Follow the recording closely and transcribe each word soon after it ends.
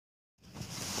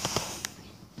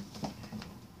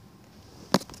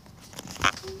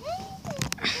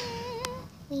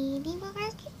Waiting for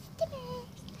our customers.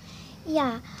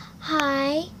 Yeah.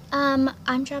 Hi.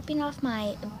 I'm dropping off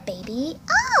my baby.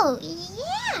 Oh,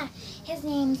 yeah. His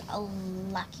name's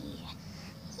Lucky.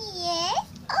 Yes.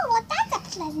 Oh, well, that's a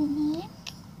pleasant name.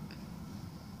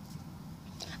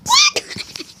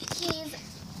 He's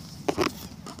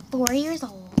 4 years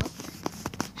old.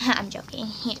 I'm joking.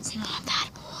 He's not that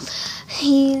old.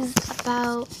 He's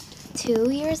about 2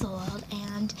 years old,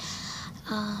 and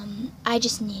I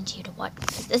just need you to watch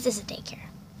because this is a daycare.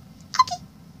 Okay.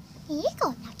 Here you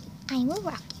go, Lucky. I will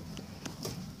rock you.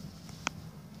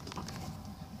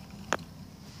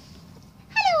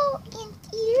 Hello,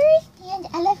 anteaters and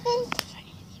elephants.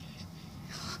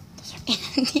 Those are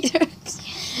anteaters.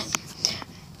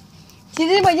 See,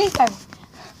 this is my daycare.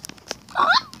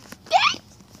 Huh? Dad?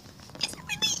 Is it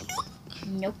really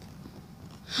you? Nope.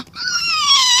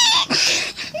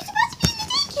 You're supposed to be in the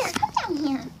daycare. Come down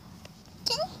here.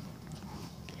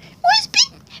 Where's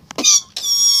Piggy?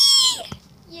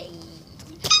 Yay.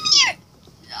 Come here.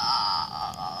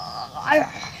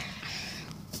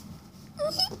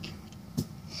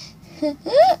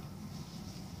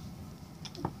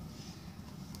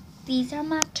 These are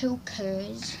my two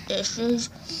kids. This is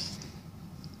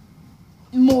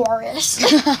Morris.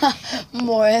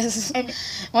 Morris. And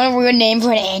What a weird name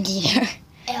for an anteater.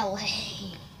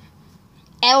 L.A.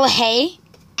 L-Hay?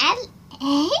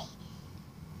 L.A.?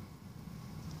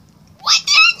 What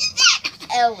the heck is that?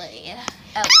 L.A.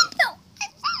 No,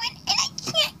 I'm falling and I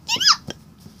can't get up.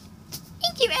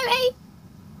 Thank you, L.A.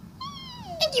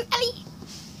 Thank you, Ellie.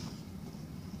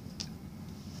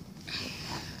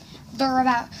 They're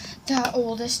about the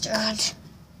oldest is...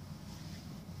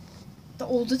 The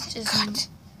oldest is...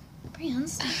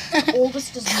 Brands. The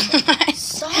oldest is...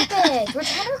 Stop it. We're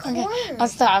trying to record. Okay, I'll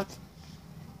stop.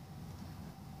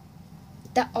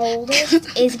 The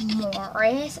oldest is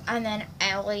Morris, and then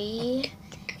Ellie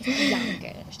is the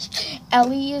youngest.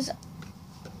 Ellie is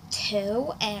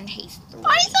 2, and he's 3.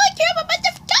 Why do you like you have a bunch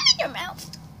of gum in your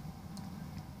mouth?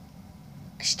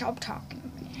 Stop talking to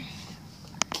me.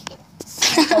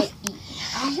 Go eat.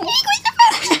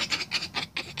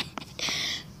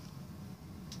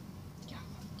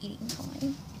 Eating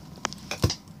time.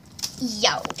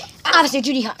 Yo. Officer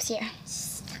Judy Hopps here. I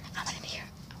want to be here.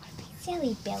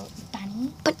 Silly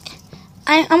bunny. But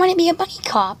I want to be a bunny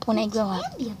cop when I grow You up.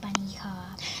 can be a bunny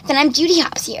cop. Then I'm Judy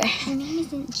Hopps here. Your name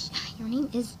isn't. Your name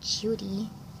is Judy.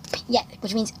 Yeah,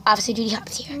 which means Officer Judy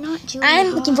Hopps here. You're not Judy.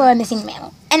 I'm looking for a missing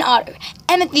mammal. An otter.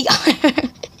 Emmett the otter.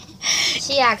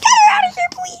 She actually. Get her out of here,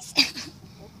 please.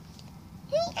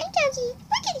 Hey, I'm Josie.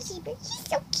 Look at Zebra. She's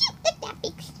so cute. Look at that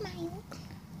big smile.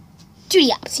 Judy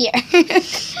Hopps here.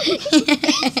 She's so cute.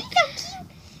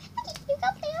 Okay, you go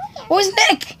play over there. Where's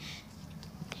Nick?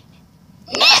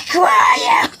 Nick, where are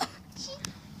you? She's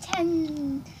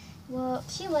 10. Well,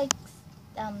 she likes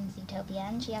Zootopia,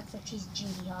 and she acts like she's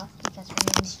Judy Hoff because her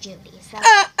name's Judy. So,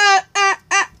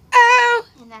 Oh.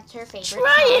 and that's her favorite.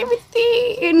 Try song.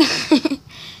 everything.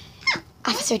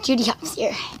 Officer Judy Hopps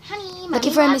here. Honey,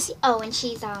 Looking for a miss. Oh, and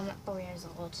she's 4 years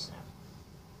old. So.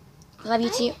 Love you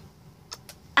too.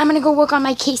 I'm gonna go work on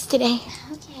my case today.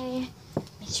 Okay.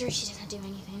 Make sure she doesn't do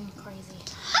anything crazy.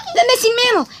 The missing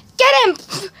mammal. Get him.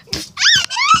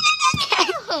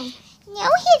 No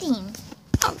hitting.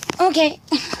 Oh, okay.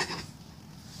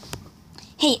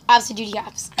 Hey, Officer Judy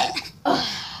Hopps. That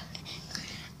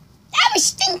was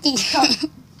stinky.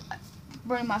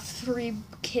 Bring my 3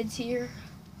 kids here.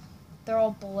 They're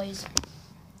all boys.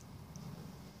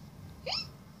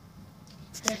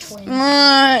 They're twins.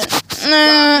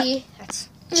 Rocky, that's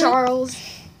Charles,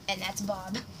 and that's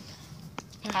Bob.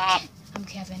 I'm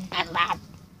Kevin. I'm Bob.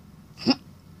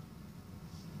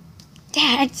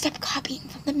 Dad, stop copying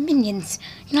from the Minions.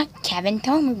 You're not Kevin.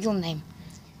 Tell him your real name.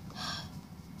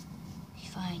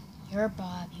 Fine. You're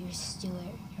Bob. You're Stuart.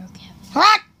 You're Kevin.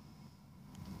 What?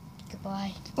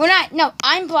 Goodbye. We're not. No,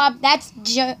 I'm Bob. That's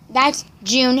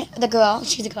June, the girl.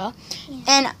 She's a girl.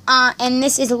 Yeah. And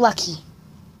this is Lucky.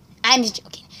 I'm just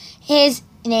joking. His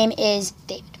name is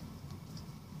David.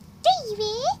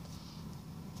 David.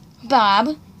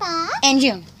 Bob Bob. and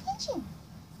June. And you.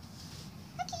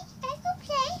 Okay, guys, go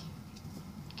play.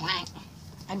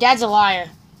 My dad's a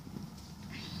liar.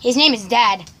 His name is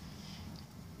Dad.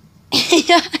 No,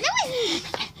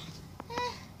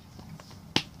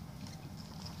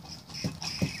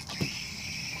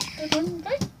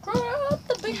 it's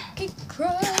the pancake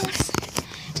crust.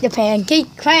 The pancake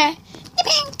crab. The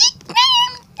pancake crab.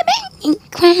 The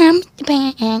pancake crab. The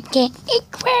pancake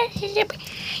crab.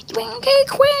 The pancake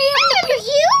crab. Remember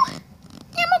you?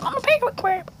 I'm a pancake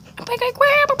crab. A pancake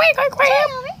crab. A pancake crab.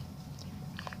 Turn over.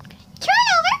 Turn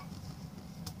over.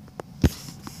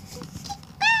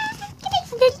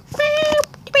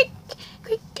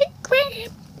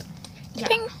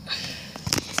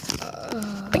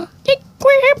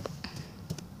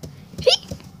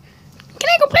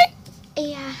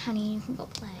 you can go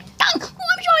play. Oh, I'm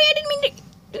sorry, I didn't mean to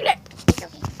do that. It's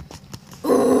okay.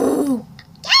 Ooh.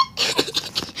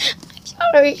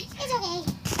 I'm sorry. It's okay.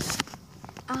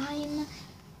 I'm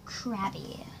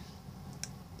crabby.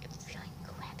 You're feeling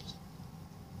crabby.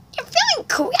 You're feeling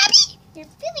crabby? You're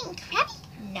feeling crabby?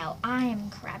 No, I'm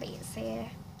crabby, see?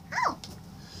 Oh.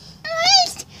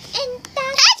 Nice. And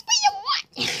That's what you want.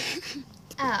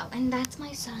 oh, and that's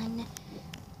my son,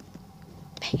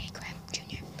 Pancake Crab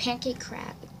Junior. Pancake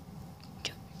Crab.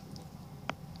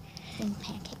 And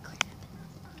Pancake Crab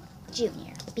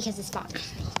Junior, because his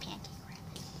father's name is Pancake Crab.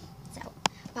 So,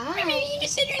 bye. I mean, you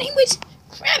just said your name was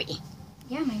Crabby.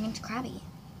 Yeah, my name's Crabby,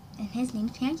 and his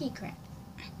name's Pancake Crab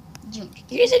Junior.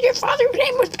 You just said your father's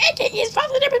name was Pancake. His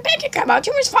father's name was Pancake Crab. Aren't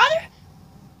you his father?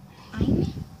 I'm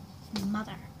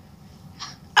mother.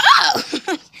 Oh!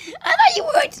 I thought you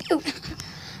were too.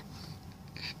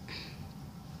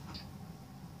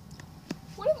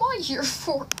 What am I here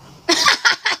for?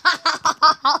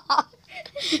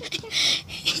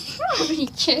 Oh, you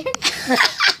kidding?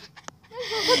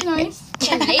 That's nice.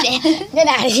 Yeah, they did. Get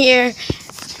out of here.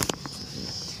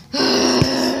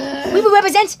 We will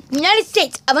represent the United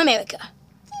States of America.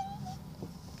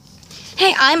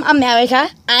 Hey, I'm America.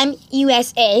 I'm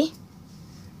USA.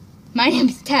 My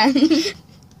name's 10.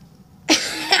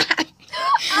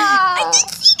 I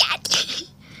didn't see that.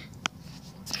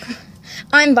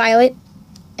 I'm Violet,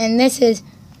 and this is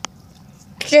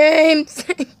James.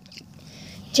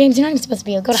 James, you're not even supposed to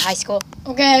be here. Go to high school.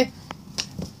 Okay.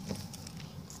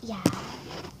 Yeah.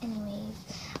 Anyways,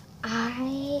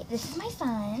 this is my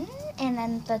son, and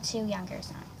then the two younger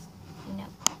sons. You know,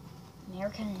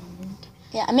 American and...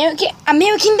 Yeah,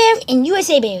 American Bear and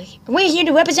USA Bear. We're here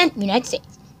to represent the United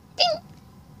States. Ding.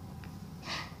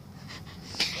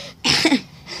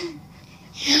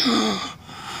 You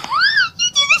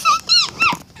do this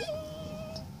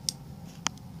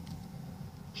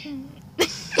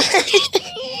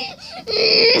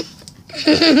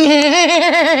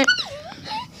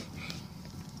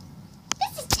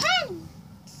This is 10. I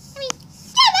mean,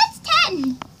 yeah, that's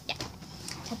 10. Yeah.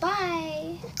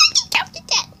 Bye-bye. Count to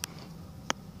 10.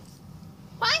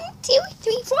 1, 2,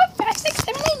 3, 4, 5, 6,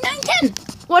 7, 8, 9, 10.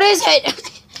 What is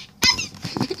it?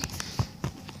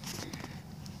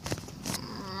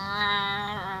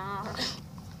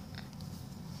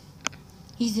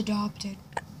 He's adopted.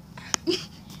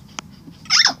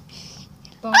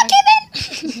 Bye. Okay then.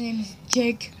 His name is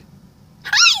Jake.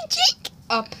 Hi, Jake.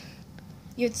 Up.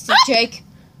 You have to say Jake.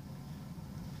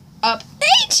 Up.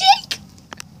 Hey, Jake.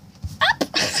 Up.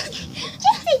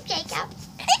 Just say Jacob.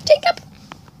 Hey, Jacob.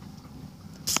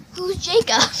 Who's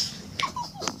Jacob?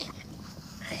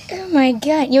 Oh my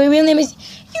God, your real name is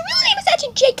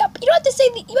actually Jacob. You don't have to say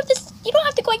you don't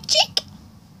have to go like Jake.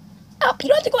 Up. You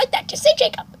don't have to go like that. Just say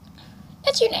Jacob.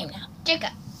 That's your name now.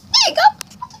 Jacob. There you go.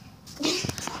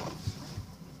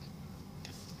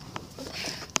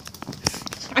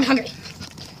 I'm hungry.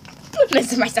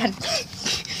 This is my son.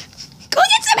 Go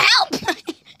get some help.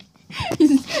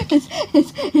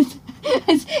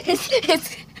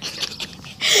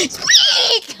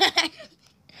 Squeak!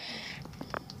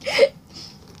 Hey!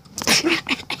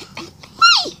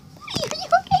 Are you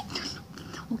okay?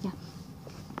 Oh, yeah.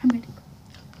 I'm ready.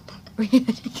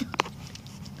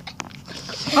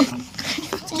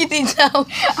 You think so?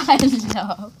 I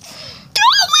know. Go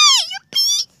away, you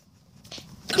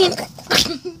pig! Can I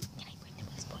bring them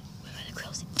this boy? Where are the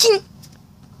grills?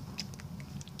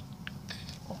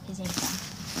 Oh, his name's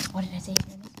Sam. What did I say his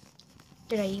name is?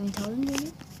 Did I even tell them, did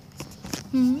you?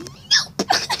 Hmm? Nope.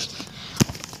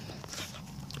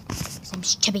 His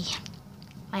name's Chubby.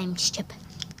 My name's Chip.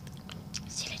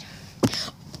 See you later.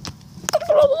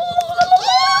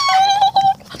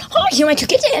 Here are my two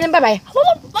kids, and then bye-bye.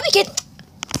 Love me, kid.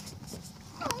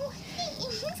 Oh,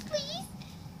 please.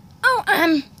 Oh,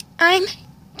 I'm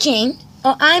Jane.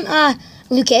 Oh, I'm,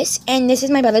 Lucas, and this is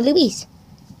my brother, Luis.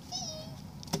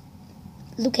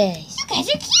 Lucas. You guys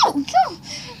are cute.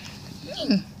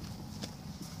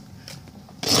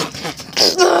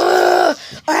 Go.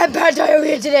 I had bad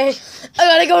diarrhea today. I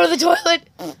gotta go to the toilet.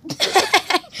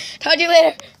 Talk to you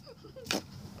later.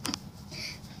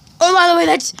 Oh, by the way,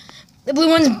 that's the blue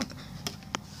one's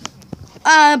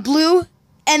blue,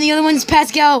 and the other one's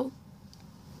Pascal.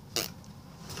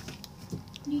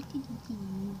 Which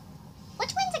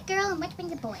one's a girl and which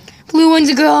one's a boy? Blue one's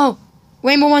a girl.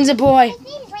 Rainbow one's a boy. His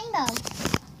name's Rainbow.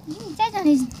 It says on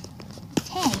his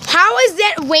tag. How is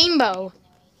that rainbow?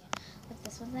 What's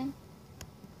this one's name?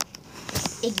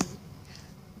 Iggy.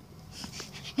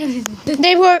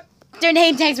 Their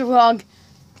name tags were wrong.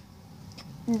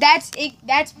 That's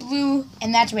blue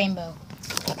and that's rainbow.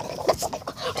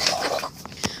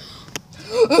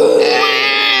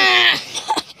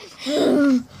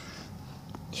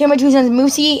 Here are my two sons,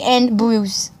 Moosey and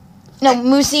Bruce. No,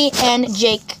 Moosey and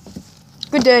Jake.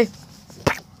 Good day.